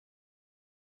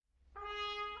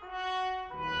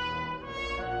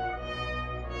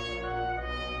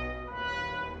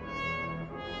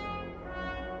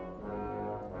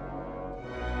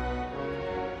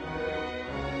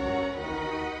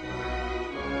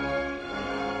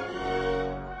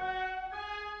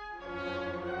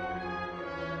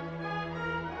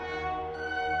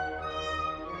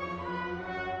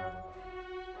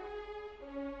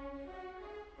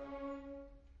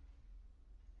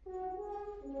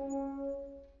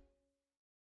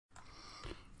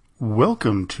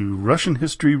Welcome to Russian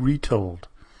History Retold,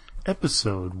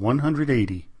 episode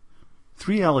 180,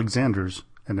 Three Alexanders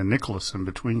and a Nicholas in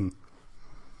between.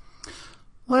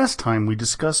 Last time we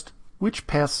discussed which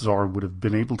past Tsar would have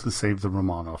been able to save the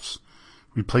Romanovs,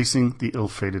 replacing the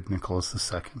ill-fated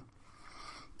Nicholas II.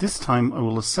 This time I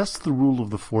will assess the rule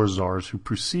of the four Tsars who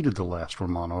preceded the last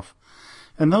Romanov,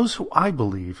 and those who I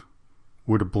believe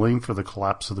were to blame for the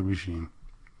collapse of the regime.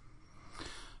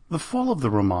 The fall of the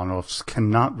Romanovs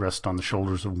cannot rest on the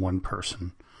shoulders of one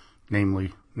person,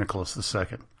 namely Nicholas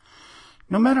II.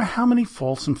 No matter how many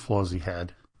faults and flaws he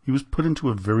had, he was put into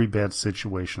a very bad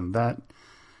situation that,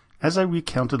 as I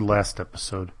recounted last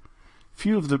episode,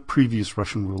 few of the previous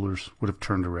Russian rulers would have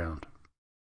turned around.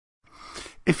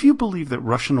 If you believe that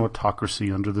Russian autocracy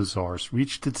under the Tsars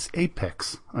reached its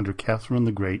apex under Catherine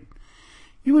the Great,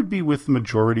 you would be with the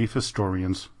majority of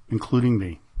historians, including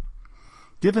me.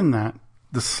 Given that,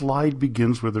 the slide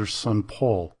begins with her son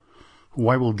Paul, who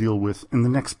I will deal with in the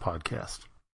next podcast.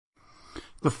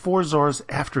 The four Tsars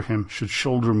after him should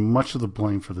shoulder much of the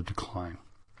blame for the decline.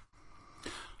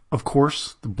 Of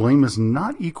course, the blame is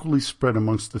not equally spread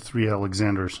amongst the three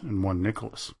Alexanders and one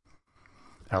Nicholas.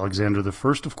 Alexander I,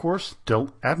 of course,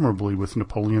 dealt admirably with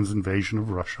Napoleon's invasion of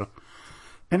Russia,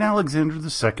 and Alexander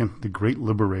II, the great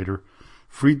liberator,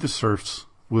 freed the serfs,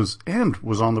 was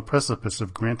on the precipice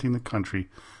of granting the country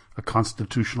a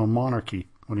constitutional monarchy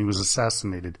when he was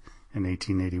assassinated in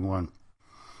 1881.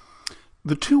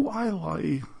 The two I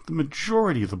lay the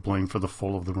majority of the blame for the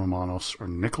fall of the Romanovs are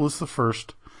Nicholas I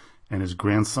and his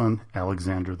grandson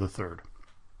Alexander III.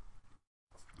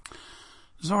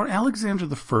 Tsar Alexander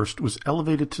I was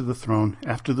elevated to the throne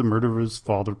after the murder of his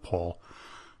father Paul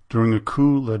during a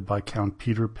coup led by Count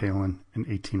Peter Palin in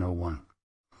 1801.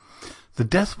 The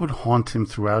death would haunt him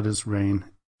throughout his reign,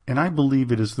 and I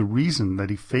believe it is the reason that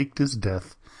he faked his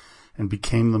death and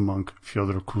became the monk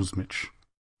Fyodor Kuzmich.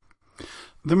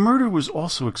 The murder was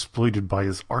also exploited by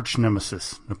his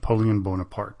arch-nemesis, Napoleon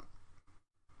Bonaparte.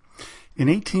 In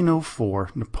 1804,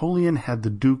 Napoleon had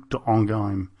the Duc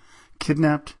d'Enghien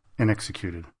kidnapped and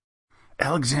executed.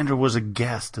 Alexander was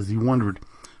aghast as he wondered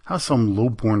how some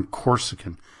low-born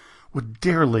Corsican would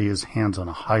dare lay his hands on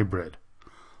a highbred,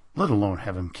 let alone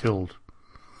have him killed.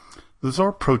 The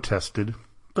Tsar protested,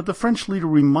 but the French leader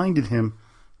reminded him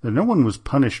that no one was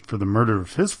punished for the murder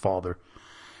of his father,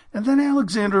 and that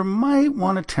Alexander might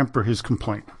want to temper his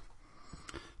complaint.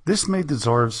 This made the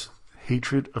Tsar's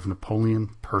hatred of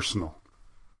Napoleon personal.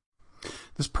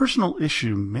 This personal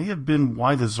issue may have been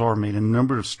why the Tsar made a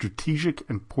number of strategic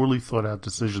and poorly thought-out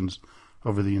decisions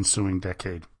over the ensuing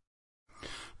decade.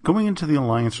 Going into the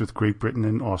alliance with Great Britain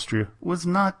and Austria was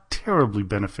not terribly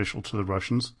beneficial to the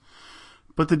Russians,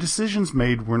 but the decisions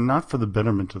made were not for the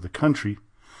betterment of the country,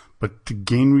 but to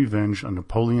gain revenge on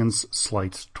Napoleon's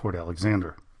slights toward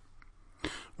Alexander.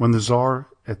 When the Tsar,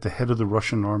 at the head of the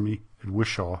Russian army at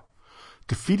Wishaw,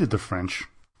 defeated the French,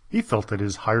 he felt that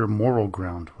his higher moral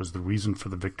ground was the reason for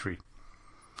the victory.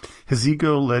 His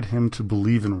ego led him to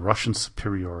believe in Russian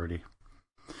superiority.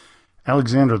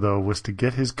 Alexander, though, was to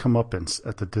get his comeuppance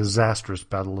at the disastrous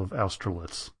Battle of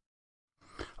Austerlitz.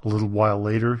 A little while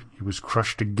later, he was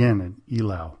crushed again at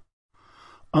Eylau.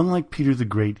 Unlike Peter the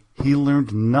Great, he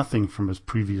learned nothing from his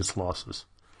previous losses.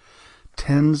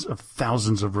 Tens of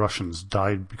thousands of Russians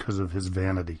died because of his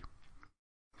vanity.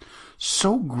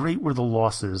 So great were the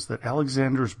losses that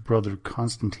Alexander's brother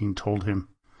Constantine told him,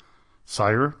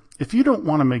 "Sire, if you don't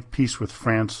want to make peace with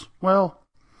France, well,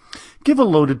 give a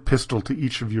loaded pistol to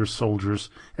each of your soldiers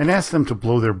and ask them to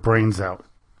blow their brains out.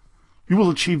 You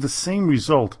will achieve the same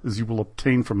result as you will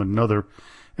obtain from another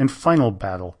and final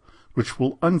battle, which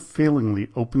will unfailingly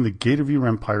open the gate of your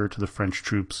empire to the French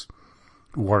troops,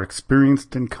 who are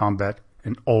experienced in combat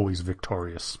and always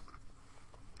victorious."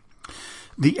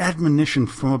 The admonition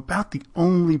from about the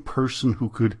only person who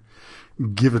could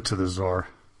give it to the Tsar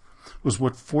was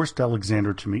what forced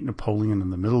Alexander to meet Napoleon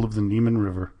in the middle of the Niemen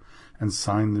River and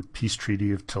sign the peace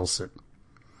treaty of Tilsit.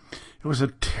 It was a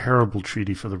terrible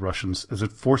treaty for the Russians, as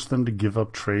it forced them to give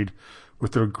up trade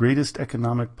with their greatest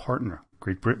economic partner,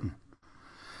 Great Britain.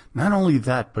 Not only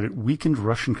that, but it weakened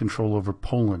Russian control over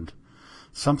Poland,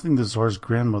 something the Tsar's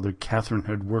grandmother Catherine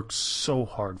had worked so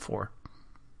hard for.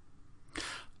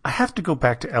 I have to go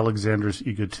back to Alexander's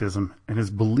egotism and his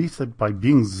belief that by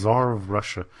being Tsar of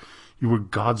Russia, you were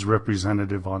God's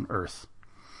representative on earth.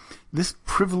 This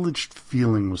privileged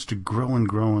feeling was to grow and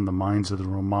grow in the minds of the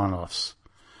Romanovs,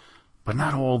 but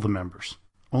not all the members,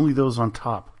 only those on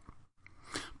top.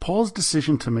 Paul's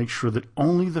decision to make sure that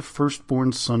only the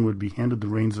firstborn son would be handed the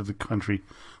reins of the country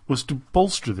was to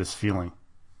bolster this feeling.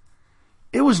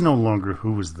 It was no longer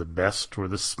who was the best or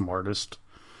the smartest.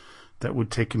 that would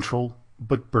take control,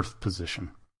 but birth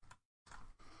position.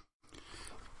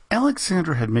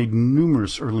 Alexander had made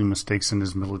numerous early mistakes in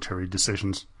his military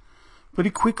decisions, but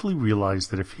he quickly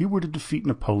realized that if he were to defeat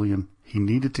Napoleon, he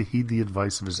needed to heed the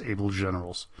advice of his able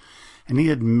generals, and he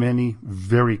had many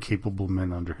very capable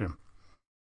men under him.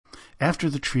 After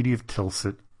the Treaty of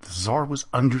Tilsit, the Tsar was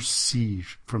under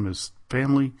siege from his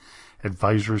family,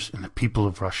 advisors, and the people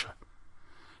of Russia.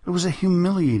 It was a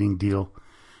humiliating deal,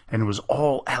 and it was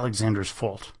all Alexander's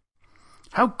fault.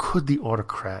 How could the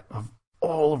autocrat of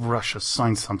all of Russia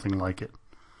sign something like it?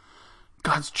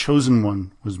 God's chosen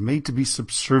one was made to be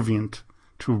subservient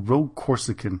to a rogue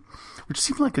Corsican, which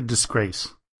seemed like a disgrace.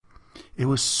 It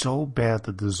was so bad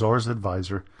that the Tsar's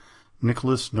advisor,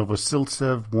 Nicholas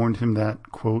Novosiltsev, warned him that,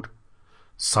 quote,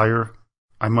 "Sire,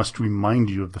 I must remind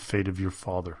you of the fate of your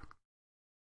father."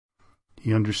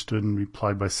 He understood and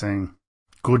replied by saying,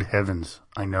 "Good heavens,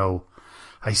 I know.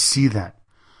 I see that.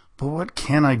 But what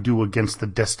can I do against the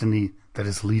destiny that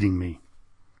is leading me?"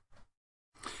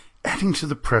 Adding to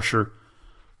the pressure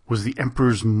was the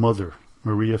emperor's mother,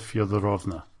 Maria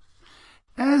Fyodorovna.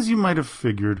 As you might have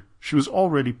figured, she was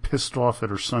already pissed off at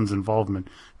her son's involvement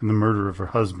in the murder of her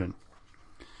husband,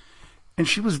 and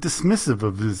she was dismissive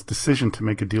of his decision to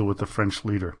make a deal with the French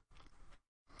leader.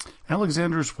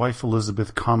 Alexander's wife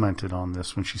Elizabeth commented on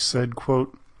this when she said,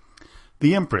 quote,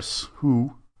 "The Empress,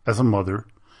 who, as a mother,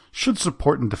 should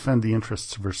support and defend the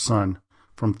interests of her son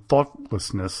from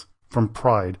thoughtlessness, from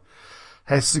pride,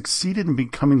 has succeeded in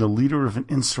becoming the leader of an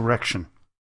insurrection.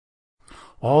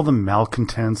 All the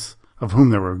malcontents, of whom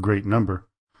there were a great number,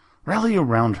 rally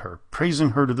around her,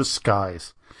 praising her to the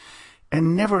skies,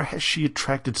 and never has she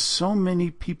attracted so many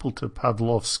people to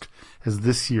Pavlovsk as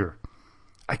this year.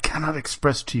 I cannot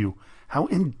express to you how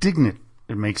indignant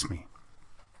it makes me."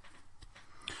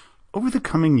 Over the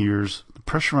coming years, the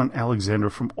pressure on Alexander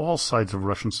from all sides of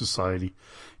Russian society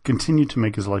continued to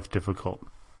make his life difficult.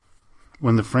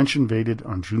 When the French invaded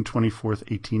on June 24th,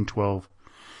 1812,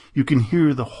 you can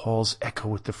hear the halls echo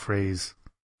with the phrase,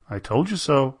 "I told you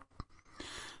so."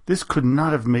 This could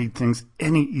not have made things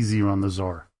any easier on the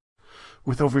Tsar.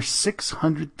 With over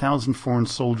 600,000 foreign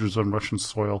soldiers on Russian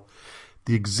soil,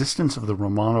 the existence of the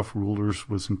Romanov rulers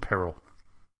was in peril.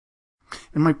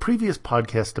 In my previous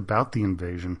podcast about the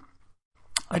invasion,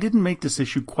 I didn't make this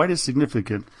issue quite as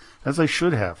significant as I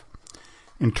should have.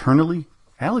 Internally,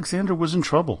 Alexander was in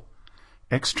trouble.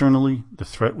 Externally, the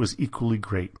threat was equally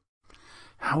great.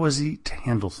 How was he to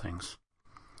handle things?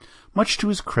 Much to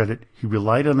his credit, he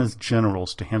relied on his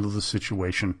generals to handle the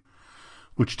situation,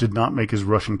 which did not make his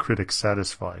Russian critics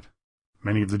satisfied.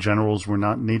 Many of the generals were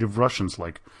not native Russians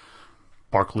like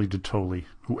Barclay de Tolly,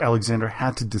 who Alexander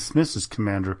had to dismiss as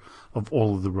commander of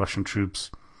all of the Russian troops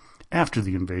after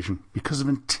the invasion because of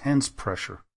intense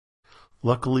pressure.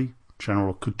 Luckily,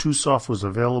 General Kutuzov was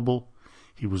available.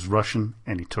 He was Russian,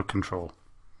 and he took control.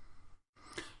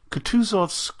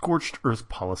 Kutuzov's scorched earth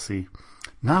policy,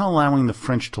 not allowing the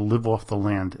French to live off the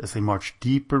land as they marched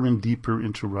deeper and deeper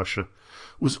into Russia,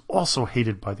 was also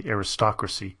hated by the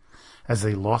aristocracy, as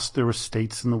they lost their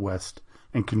estates in the west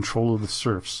and control of the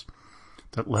serfs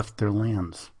that left their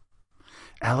lands.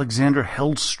 Alexander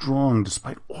held strong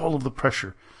despite all of the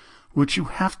pressure, which you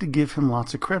have to give him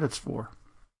lots of credits for.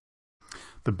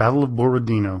 The Battle of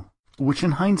Borodino, which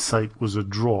in hindsight was a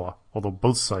draw, although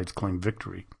both sides claimed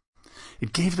victory,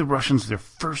 it gave the Russians their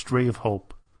first ray of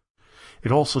hope.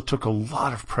 It also took a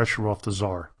lot of pressure off the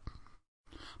Tsar.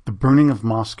 The burning of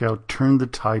Moscow turned the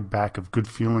tide back of good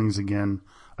feelings again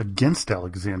against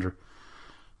Alexander,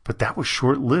 but that was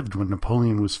short-lived when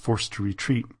Napoleon was forced to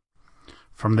retreat.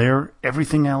 From there,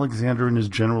 everything Alexander and his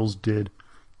generals did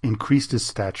increased his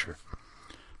stature,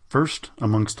 first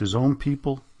amongst his own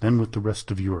people, then with the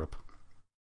rest of Europe.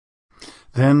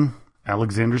 Then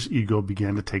Alexander's ego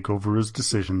began to take over his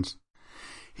decisions.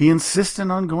 He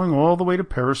insisted on going all the way to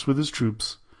Paris with his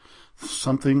troops,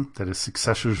 something that his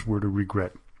successors were to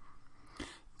regret.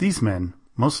 These men,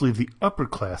 mostly of the upper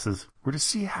classes, were to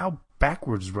see how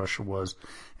backwards Russia was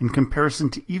in comparison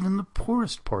to even the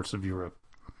poorest parts of Europe.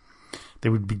 They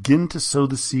would begin to sow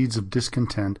the seeds of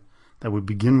discontent that would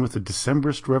begin with the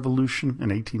Decembrist Revolution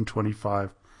in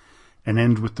 1825 and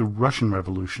end with the Russian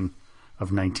Revolution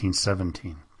of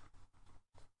 1917.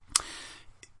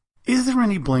 Is there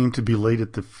any blame to be laid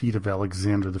at the feet of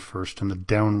Alexander I in the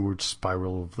downward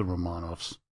spiral of the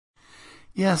Romanovs?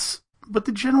 Yes, but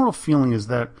the general feeling is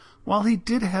that while he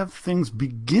did have things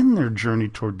begin their journey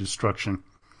toward destruction,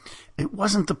 it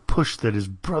wasn't the push that his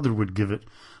brother would give it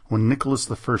when Nicholas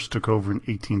I took over in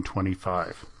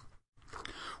 1825.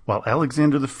 While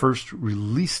Alexander I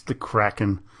released the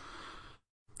Kraken,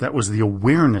 That was the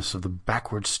awareness of the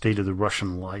backward state of the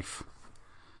Russian life.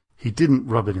 He didn't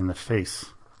rub it in the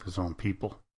face of his own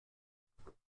people.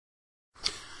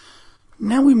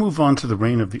 Now we move on to the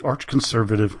reign of the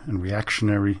arch-conservative and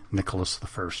reactionary Nicholas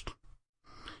I.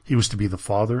 He was to be the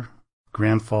father,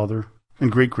 grandfather,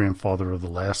 and great-grandfather of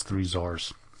the last three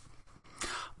czars.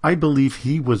 I believe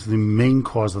he was the main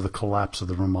cause of the collapse of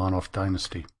the Romanov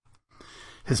dynasty.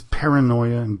 His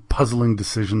paranoia and puzzling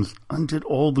decisions undid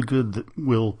all the good that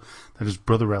his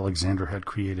brother Alexander had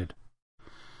created.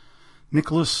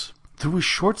 Nicholas, through his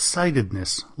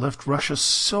short-sightedness, left Russia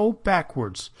so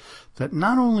backwards that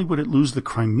not only would it lose the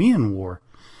Crimean War,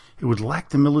 it would lack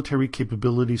the military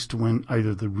capabilities to win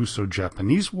either the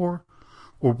Russo-Japanese War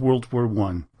or World War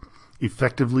I,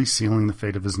 effectively sealing the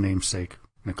fate of his namesake,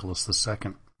 Nicholas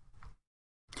II.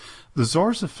 The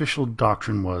Tsar's official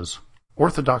doctrine was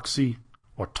orthodoxy,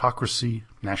 autocracy,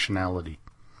 nationality.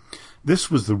 This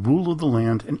was the rule of the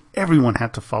land, and everyone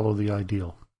had to follow the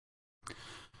ideal.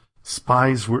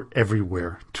 Spies were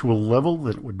everywhere, to a level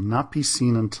that would not be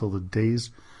seen until the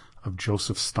days of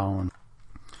Joseph Stalin.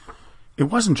 It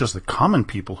wasn't just the common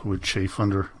people who would chafe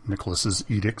under Nicholas's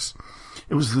edicts.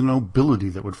 It was the nobility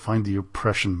that would find the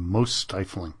oppression most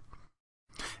stifling.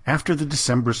 After the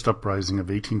Decembrist uprising of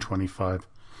 1825,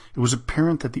 it was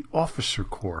apparent that the officer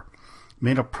corps,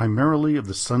 made up primarily of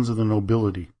the sons of the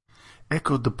nobility,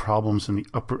 echoed the problems in the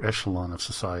upper echelon of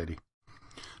society.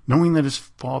 Knowing that his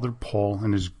father Paul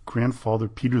and his grandfather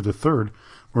Peter III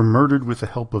were murdered with the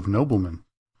help of noblemen,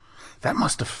 that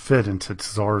must have fed into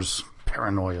Tsar's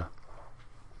paranoia.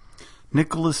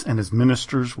 Nicholas and his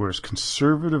ministers were as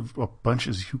conservative a bunch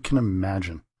as you can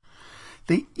imagine.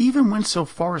 They even went so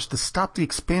far as to stop the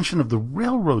expansion of the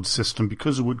railroad system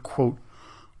because it would, quote,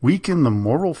 weaken the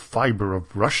moral fiber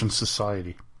of Russian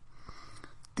society.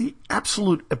 The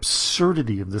absolute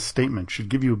absurdity of this statement should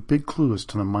give you a big clue as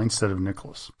to the mindset of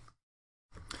Nicholas.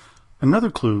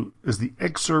 Another clue is the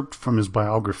excerpt from his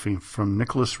biography from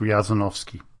Nicholas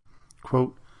Ryazanovsky.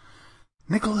 Quote,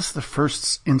 Nicholas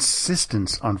I's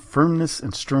insistence on firmness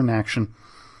and stern action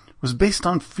was based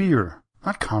on fear,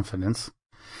 not confidence.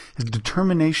 His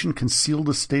determination concealed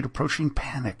a state approaching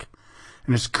panic,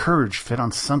 and his courage fed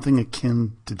on something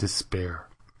akin to despair.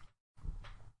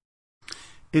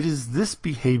 It is this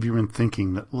behavior and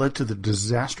thinking that led to the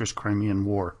disastrous Crimean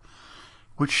War,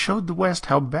 which showed the West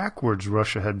how backwards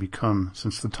Russia had become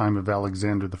since the time of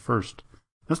Alexander I,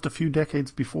 just a few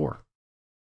decades before.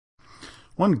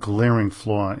 One glaring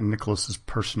flaw in Nicholas's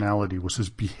personality was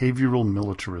his behavioral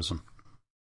militarism.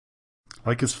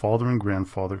 Like his father and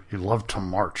grandfather, he loved to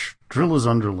march, drill his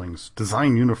underlings,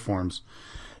 design uniforms,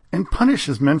 and punish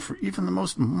his men for even the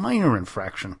most minor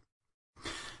infraction.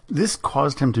 This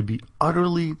caused him to be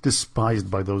utterly despised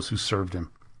by those who served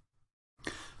him.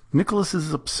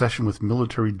 Nicholas's obsession with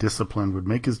military discipline would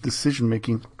make his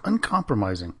decision-making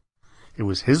uncompromising. It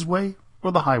was his way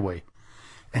or the highway,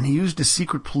 and he used his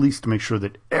secret police to make sure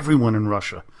that everyone in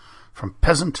Russia, from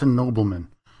peasant to nobleman,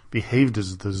 behaved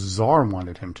as the Tsar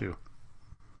wanted him to.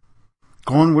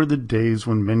 Gone were the days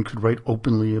when men could write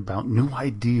openly about new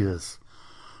ideas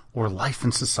or life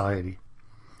in society.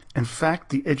 In fact,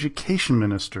 the education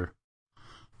minister,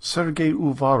 Sergei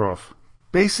Uvarov,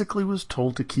 basically was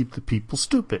told to keep the people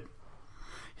stupid.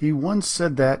 He once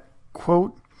said that,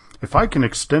 quote, if I can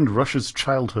extend Russia's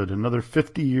childhood another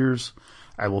 50 years,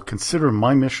 I will consider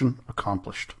my mission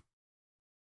accomplished.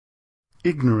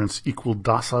 Ignorance equaled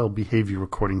docile behavior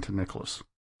according to Nicholas.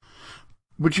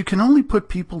 But you can only put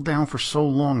people down for so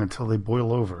long until they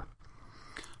boil over.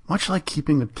 Much like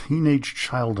keeping a teenage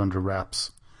child under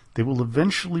wraps, they will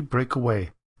eventually break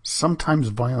away, sometimes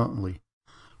violently,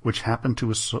 which happened to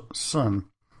his son,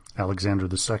 Alexander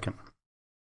II.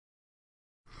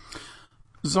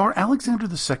 Tsar Alexander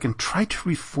II tried to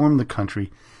reform the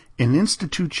country and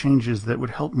institute changes that would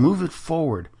help move it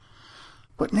forward,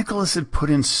 but Nicholas had put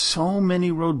in so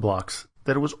many roadblocks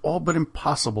that it was all but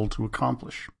impossible to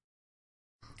accomplish.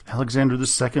 Alexander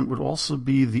II would also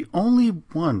be the only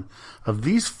one of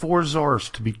these four czars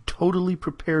to be totally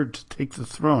prepared to take the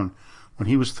throne when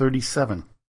he was 37.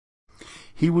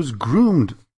 He was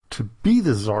groomed to be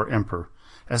the Tsar Emperor,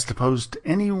 as opposed to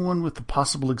anyone with the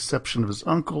possible exception of his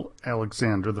uncle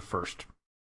Alexander I.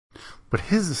 But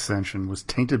his ascension was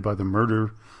tainted by the murder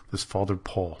of his father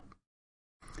Paul.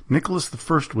 Nicholas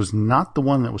I was not the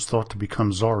one that was thought to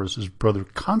become Tsar, as his brother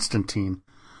Constantine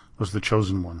was the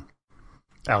chosen one.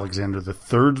 Alexander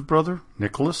III's brother,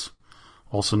 Nicholas,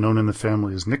 also known in the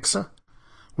family as Nixa,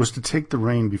 was to take the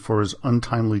reign before his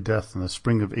untimely death in the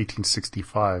spring of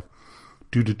 1865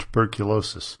 due to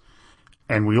tuberculosis,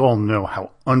 and we all know how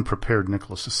unprepared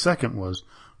Nicholas II was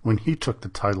when he took the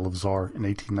title of Tsar in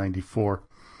 1894,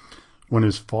 when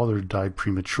his father died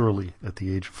prematurely at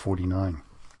the age of 49.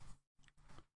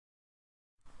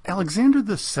 Alexander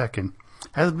II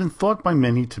has been thought by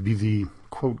many to be the,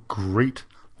 quote, great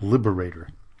liberator.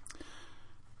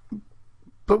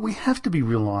 But we have to be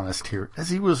real honest here, as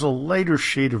he was a lighter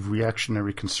shade of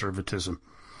reactionary conservatism,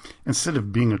 instead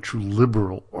of being a true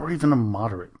liberal or even a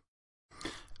moderate.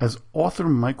 As author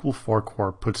Michael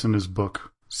Farquhar puts in his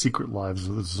book, Secret Lives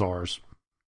of the Tsars,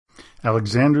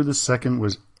 Alexander II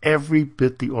was every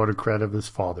bit the autocrat of his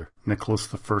father,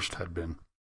 Nicholas I, had been.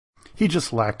 He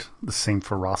just lacked the same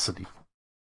ferocity.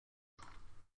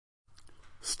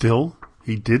 Still,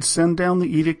 he did send down the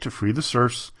edict to free the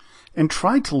serfs and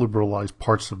tried to liberalize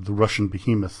parts of the Russian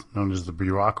behemoth known as the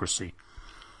bureaucracy.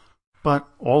 But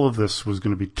all of this was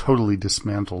going to be totally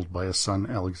dismantled by his son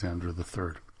Alexander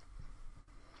III.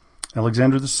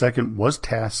 Alexander II was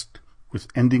tasked with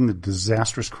ending the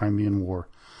disastrous Crimean War,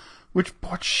 which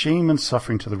brought shame and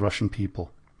suffering to the Russian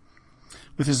people.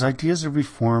 With his ideas of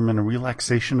reform and a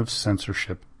relaxation of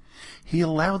censorship, he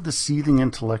allowed the seething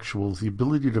intellectuals the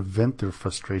ability to vent their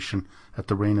frustration at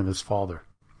the reign of his father.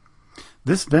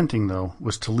 This venting, though,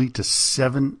 was to lead to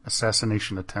 7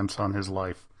 assassination attempts on his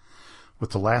life,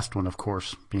 with the last one, of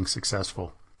course, being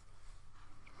successful.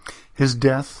 His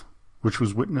death, which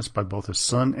was witnessed by both his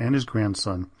son and his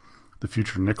grandson, the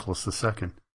future Nicholas II,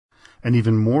 an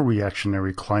even more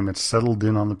reactionary climate settled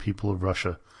in on the people of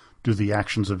Russia due to the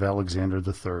actions of Alexander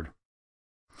III.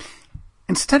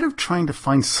 Instead of trying to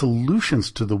find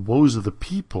solutions to the woes of the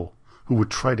people who would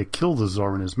try to kill the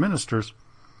Tsar and his ministers,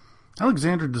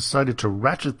 Alexander decided to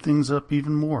ratchet things up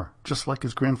even more, just like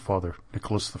his grandfather,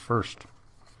 Nicholas I.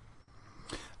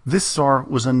 This Tsar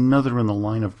was another in the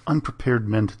line of unprepared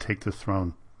men to take the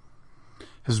throne.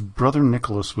 His brother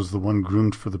Nicholas was the one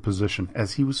groomed for the position,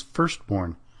 as he was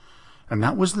firstborn, and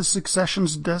that was the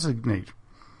succession's designate,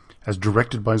 as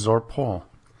directed by Tsar Paul.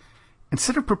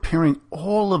 Instead of preparing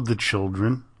all of the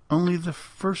children, only the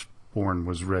firstborn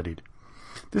was readied.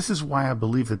 This is why I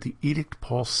believe that the edict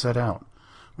Paul set out,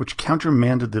 which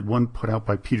countermanded the one put out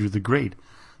by Peter the Great,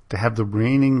 to have the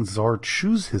reigning Tsar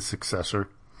choose his successor,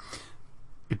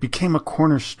 it became a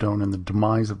cornerstone in the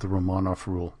demise of the Romanov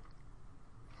rule.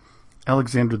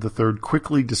 Alexander III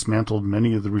quickly dismantled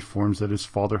many of the reforms that his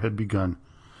father had begun,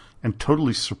 and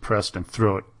totally suppressed and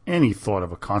threw out any thought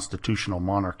of a constitutional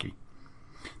monarchy.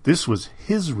 This was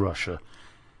his Russia,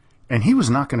 and he was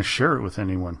not going to share it with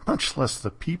anyone, much less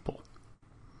the people.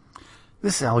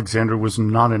 This Alexander was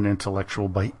not an intellectual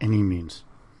by any means.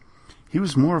 He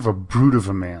was more of a brute of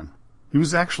a man. He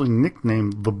was actually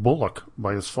nicknamed the Bullock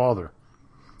by his father,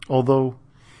 although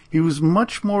he was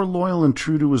much more loyal and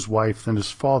true to his wife than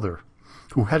his father,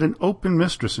 who had an open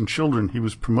mistress and children he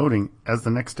was promoting as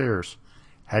the next heirs,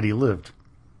 had he lived.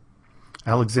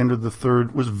 Alexander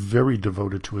III was very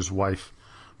devoted to his wife,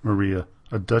 Maria,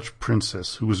 a Dutch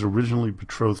princess who was originally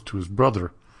betrothed to his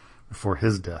brother before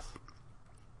his death.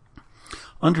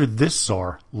 Under this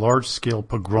Tsar, large-scale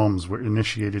pogroms were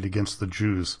initiated against the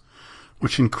Jews,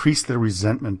 which increased their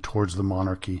resentment towards the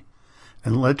monarchy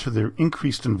and led to their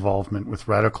increased involvement with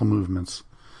radical movements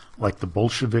like the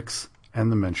Bolsheviks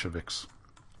and the Mensheviks.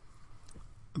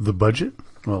 The budget?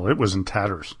 Well, it was in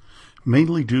tatters,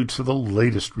 mainly due to the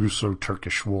latest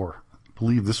Russo-Turkish War. I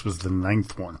believe this was the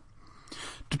 9th one.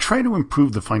 To try to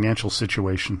improve the financial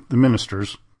situation, the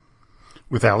ministers,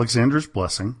 with Alexander's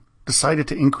blessing, decided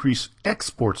to increase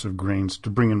exports of grains to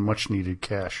bring in much-needed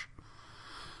cash.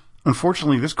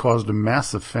 Unfortunately, this caused a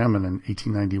massive famine in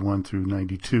 1891 through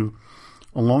 92,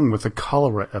 along with a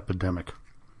cholera epidemic.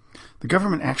 The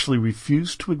government actually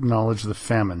refused to acknowledge the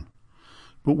famine,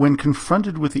 but when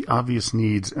confronted with the obvious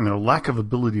needs and their lack of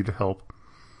ability to help,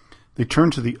 they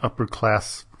turned to the upper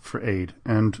class for aid.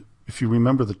 And if you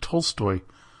remember the Tolstoy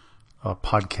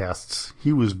podcasts,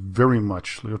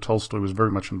 Leo Tolstoy was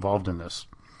very much involved in this.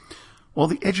 While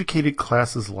the educated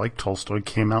classes like Tolstoy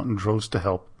came out in droves to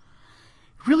help,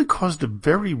 it really caused a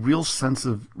very real sense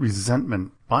of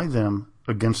resentment by them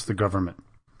against the government.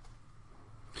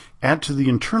 Add to the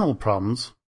internal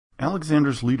problems,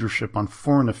 Alexander's leadership on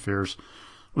foreign affairs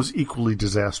was equally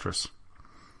disastrous.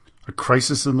 A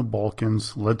crisis in the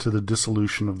Balkans led to the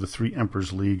dissolution of the Three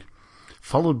Emperors League,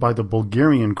 followed by the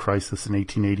Bulgarian crisis in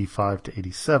 1885 to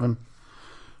 87,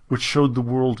 which showed the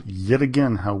world yet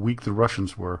again how weak the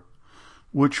Russians were,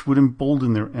 which would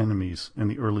embolden their enemies in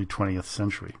the early 20th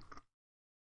century.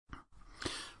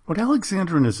 What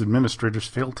Alexander and his administrators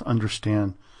failed to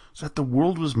understand was that the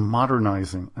world was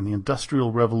modernizing and the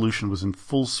Industrial Revolution was in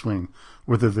full swing,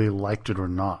 whether they liked it or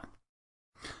not.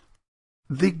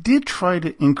 They did try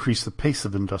to increase the pace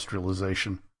of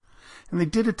industrialization, and they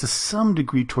did it to some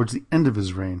degree towards the end of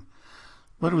his reign,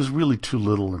 but it was really too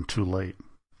little and too late.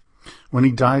 When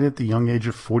he died at the young age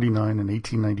of 49 in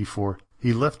 1894,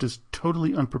 he left his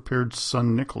totally unprepared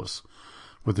son Nicholas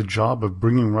with the job of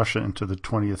bringing Russia into the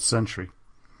 20th century,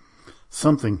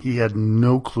 something he had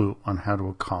no clue on how to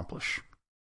accomplish.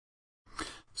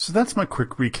 So that's my quick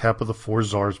recap of the four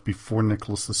czars before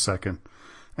Nicholas II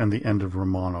and the end of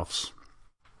Romanovs.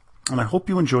 And I hope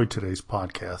you enjoyed today's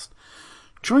podcast.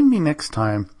 Join me next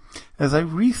time as I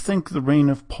rethink the reign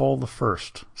of Paul I,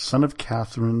 son of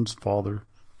Catherine's father,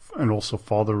 and also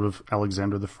father of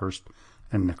Alexander I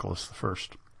and Nicholas I.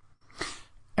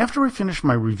 After I finish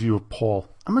my review of Paul,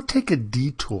 I'm going to take a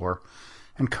detour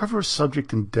and cover a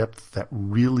subject in depth that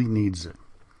really needs it: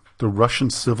 the Russian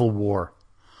Civil War,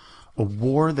 a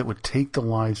war that would take the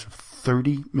lives of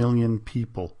 30 million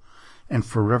people and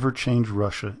forever change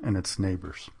Russia and its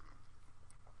neighbors.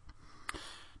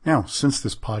 Now, since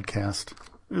this podcast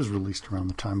is released around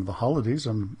the time of the holidays,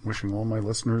 I'm wishing all my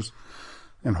listeners,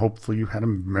 and hopefully you had a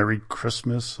Merry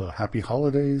Christmas, Happy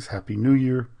Holidays, Happy New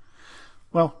Year.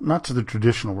 Well, not to the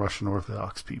traditional Russian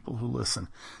Orthodox people who listen.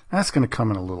 That's going to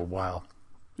come in a little while,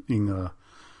 being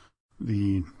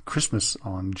the Christmas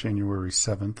on January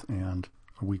 7th and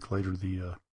a week later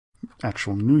the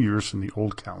actual New Year's in the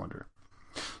old calendar.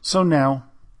 So now,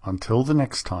 until the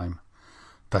next time,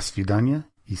 до свидания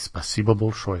и спасибо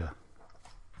большое.